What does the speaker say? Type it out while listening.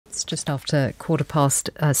It's just after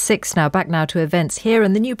 6:15 now. Back now to events here,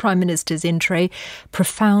 and the new Prime Minister's in tray.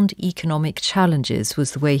 Profound economic challenges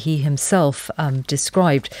was the way he himself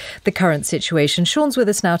described the current situation. Sean's with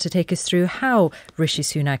us now to take us through how Rishi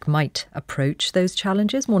Sunak might approach those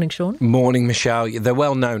challenges. Morning, Sean. Morning, Michelle. They're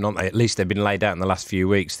well known, aren't they? At least they've been laid out in the last few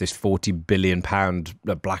weeks. This £40 billion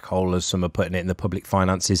black hole, as some are putting it, in the public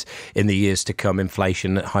finances in the years to come.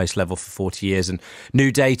 Inflation at highest level for 40 years, and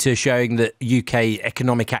new data showing that UK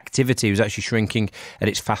economic activity was actually shrinking at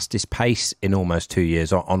its fastest pace in almost 2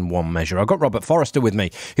 years on one measure. I've got Robert Forrester with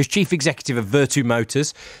me, who's Chief Executive of Vertu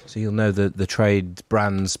Motors. So you'll know the trade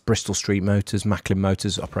brands. Bristol Street Motors, Macklin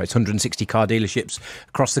Motors, operates 160 car dealerships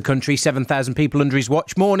across the country, 7,000 people under his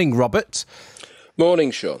watch. Morning, Robert.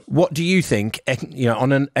 Morning, Sean. What do you think,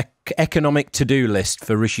 on an economic to-do list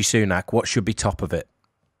for Rishi Sunak, what should be top of it?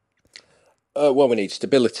 Well, we need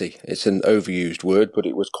stability. It's an overused word, but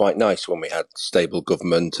it was quite nice when we had stable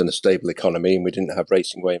government and a stable economy and we didn't have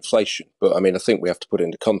racing away inflation. But I think we have to put it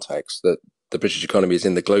into context that the British economy is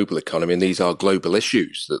in the global economy, and these are global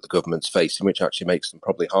issues that the government's facing, which actually makes them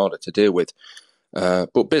probably harder to deal with.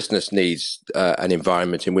 But business needs an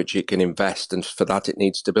environment in which it can invest, and for that it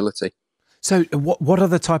needs stability. So what are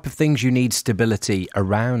the type of things you need stability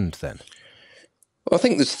around then? Well, I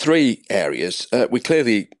think there's three areas. We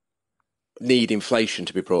clearly need inflation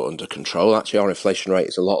to be brought under control. Actually, our inflation rate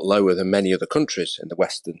is a lot lower than many other countries in the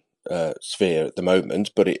Western sphere at the moment,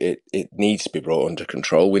 but it needs to be brought under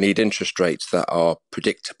control. We need interest rates that are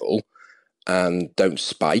predictable and don't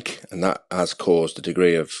spike, and that has caused a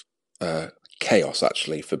degree of chaos,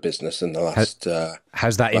 actually, for business in the last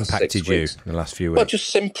How's that last impacted you in the last few weeks? Well, just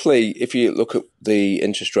simply, if you look at the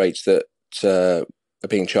interest rates that are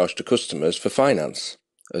being charged to customers for finance,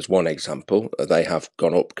 as one example, they have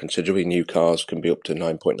gone up considerably. New cars can be up to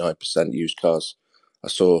 9.9%. Used cars, I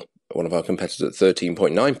saw one of our competitors at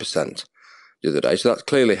 13.9% the other day. So that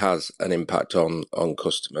clearly has an impact on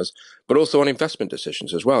customers, but also on investment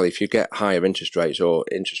decisions as well. If you get higher interest rates or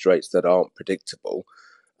interest rates that aren't predictable,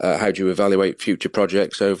 how do you evaluate future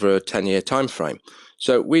projects over a 10-year time frame?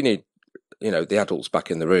 So we need, the adults back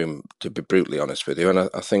in the room, to be brutally honest with you. And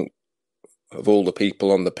I think of all the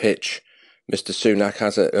people on the pitch, Mr. Sunak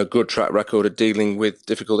has a good track record of dealing with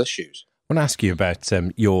difficult issues. I want to ask you about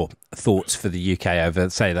your thoughts for the UK over,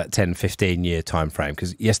 say, that 10, 15-year time frame.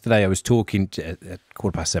 Because yesterday I was talking, at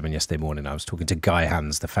 7:15 yesterday morning, I was talking to Guy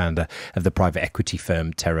Hans, the founder of the private equity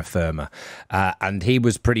firm Terra Firma. And he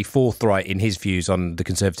was pretty forthright in his views on the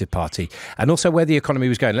Conservative Party and also where the economy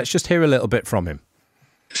was going. Let's just hear a little bit from him.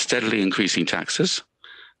 Steadily increasing taxes,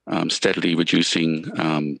 steadily reducing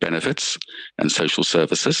benefits and social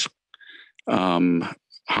services,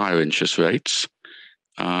 higher interest rates,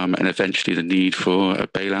 and eventually the need for a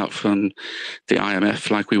bailout from the IMF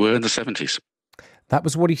like we were in the 70s. That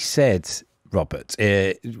was what he said, Robert,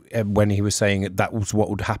 when he was saying that was what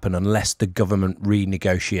would happen unless the government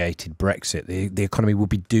renegotiated Brexit. The economy would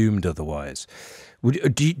be doomed otherwise.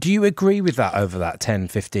 Do you agree with that over that 10,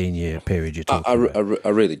 15-year period you're talking about? I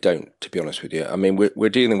really don't, to be honest with you. We're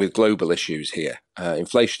dealing with global issues here.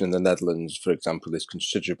 Inflation in the Netherlands, for example, is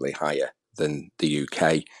considerably higher than the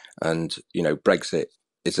UK. And, Brexit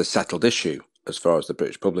is a settled issue as far as the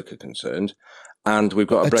British public are concerned. And we've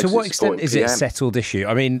got a Brexit to what extent is it a settled issue?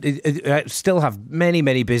 I still have many,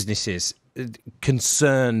 many businesses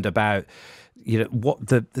concerned about, what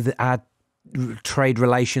our trade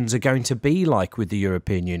relations are going to be like with the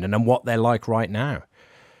European Union and what they're like right now.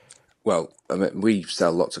 Well, we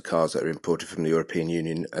sell lots of cars that are imported from the European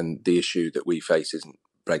Union, and the issue that we face isn't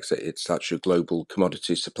Brexit. It's actually global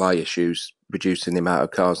commodity supply issues, reducing the amount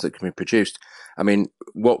of cars that can be produced.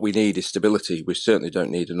 What we need is stability. We certainly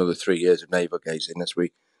don't need another 3 years of navel gazing as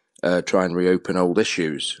we try and reopen old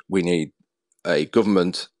issues. We need a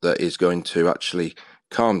government that is going to actually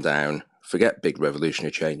calm down, forget big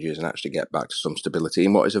revolutionary changes, and actually get back to some stability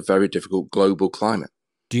in what is a very difficult global climate.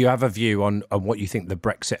 Do you have a view on what you think the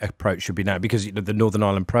Brexit approach should be now? Because the Northern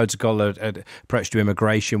Ireland Protocol approach to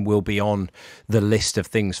immigration will be on the list of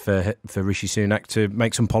things for Rishi Sunak to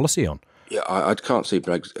make some policy on. Yeah, I can't see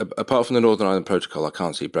Brexit. Apart from the Northern Ireland Protocol, I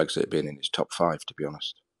can't see Brexit being in his top five, to be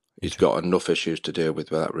honest. He's got enough issues to deal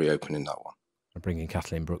with without reopening that one. I'm bringing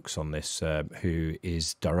Kathleen Brooks on this, who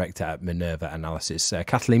is director at Minerva Analysis.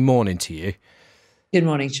 Kathleen, morning to you. Good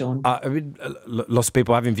morning, Sean. Lots of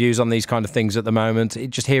people having views on these kind of things at the moment.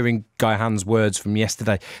 Just hearing Guy Hans' words from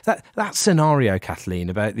yesterday, that scenario, Kathleen,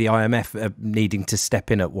 about the IMF needing to step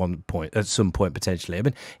in at some point potentially.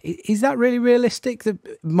 Is that really realistic? The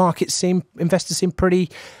investors seem pretty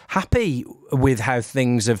happy with how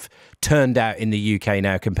things have turned out in the UK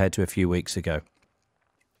now compared to a few weeks ago.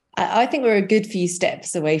 I think we're a good few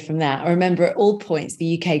steps away from that. I remember at all points,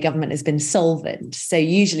 the UK government has been solvent. So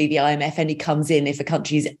usually the IMF only comes in if a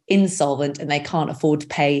country is insolvent and they can't afford to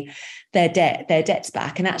pay their debts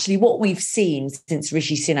back. And actually what we've seen since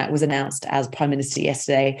Rishi Sunak was announced as Prime Minister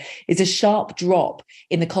yesterday is a sharp drop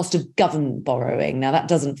in the cost of government borrowing. Now, that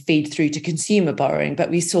doesn't feed through to consumer borrowing, but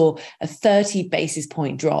we saw a 30 basis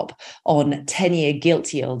point drop on 10-year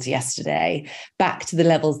gilt yields yesterday, back to the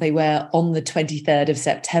levels they were on the 23rd of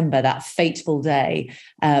September, that fateful day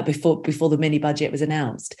before the mini budget was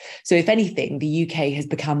announced. So if anything, the UK has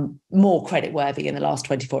become more creditworthy in the last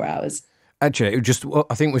 24 hours. Actually,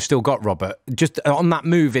 I think we've still got Robert. Just on that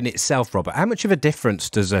move in itself, Robert, how much of a difference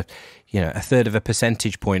does a third of a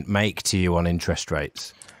percentage point make to you on interest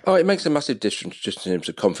rates? Oh, it makes a massive difference just in terms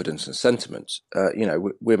of confidence and sentiment.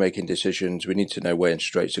 We're making decisions. We need to know where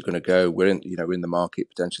interest rates are going to go. We're in the market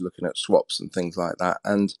potentially looking at swaps and things like that.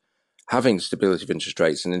 And having stability of interest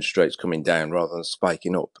rates and interest rates coming down rather than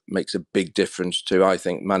spiking up makes a big difference to, I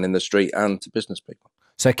think, man in the street and to business people.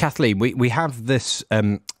 So, Kathleen, we have this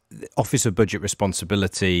Office of Budget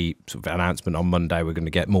Responsibility sort of announcement on Monday. We're going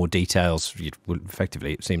to get more details.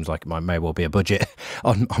 Effectively, it seems like it may well be a budget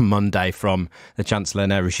on Monday from the Chancellor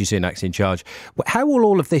now, Rishi Sunak's in charge. How will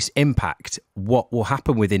all of this impact what will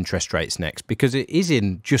happen with interest rates next? Because it is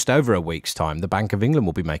in just over a week's time. The Bank of England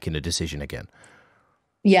will be making a decision again.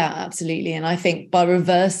 Yeah, absolutely. And I think by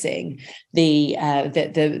reversing the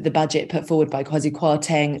budget put forward by Kwasi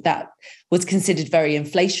Kwarteng, that was considered very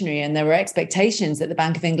inflationary. And there were expectations that the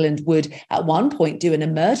Bank of England would at one point do an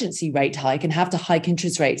emergency rate hike and have to hike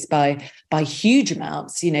interest rates by huge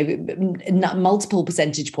amounts, multiple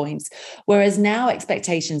percentage points. Whereas now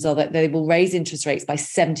expectations are that they will raise interest rates by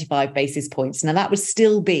 75 basis points. Now, that would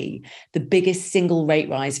still be the biggest single rate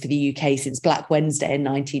rise for the UK since Black Wednesday in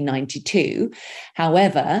 1992.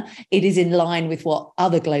 However, it is in line with what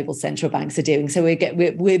other global central banks are doing. So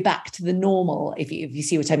we're back to the normal, if you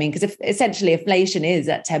see what I mean, because essentially inflation is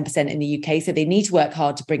at 10% in the UK, so they need to work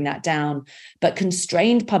hard to bring that down. But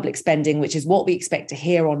constrained public spending, which is what we expect to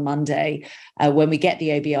hear on Monday when we get the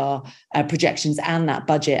OBR projections and that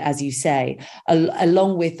budget, as you say,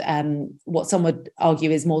 along with what some would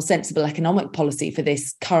argue is more sensible economic policy for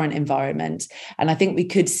this current environment. And I think we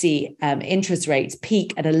could see interest rates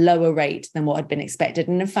peak at a lower rate than what had been expected.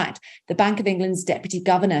 And in fact, the Bank of England's Deputy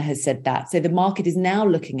Governor has said that. So the market is now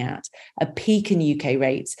looking at a peak in UK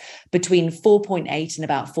rates between 4.8 and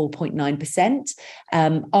about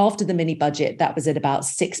 4.9%. After the mini budget, that was at about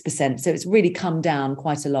 6%. So it's really come down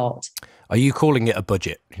quite a lot. Are you calling it a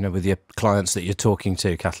budget, with your clients that you're talking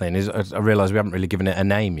to, Kathleen? I realise we haven't really given it a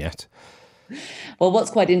name yet. Well,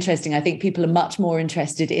 what's quite interesting, I think people are much more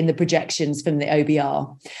interested in the projections from the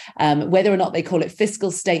OBR, whether or not they call it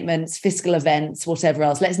fiscal statements, fiscal events, whatever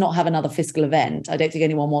else. Let's not have another fiscal event. I don't think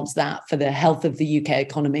anyone wants that for the health of the UK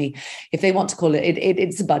economy. If they want to call it,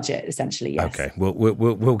 it's a budget, essentially, yes. OK,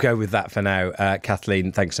 we'll go with that for now.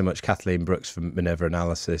 Kathleen, thanks so much. Kathleen Brooks from Minerva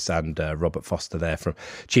Analysis and Robert Forrester there from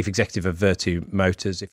Chief Executive of Vertu Motors.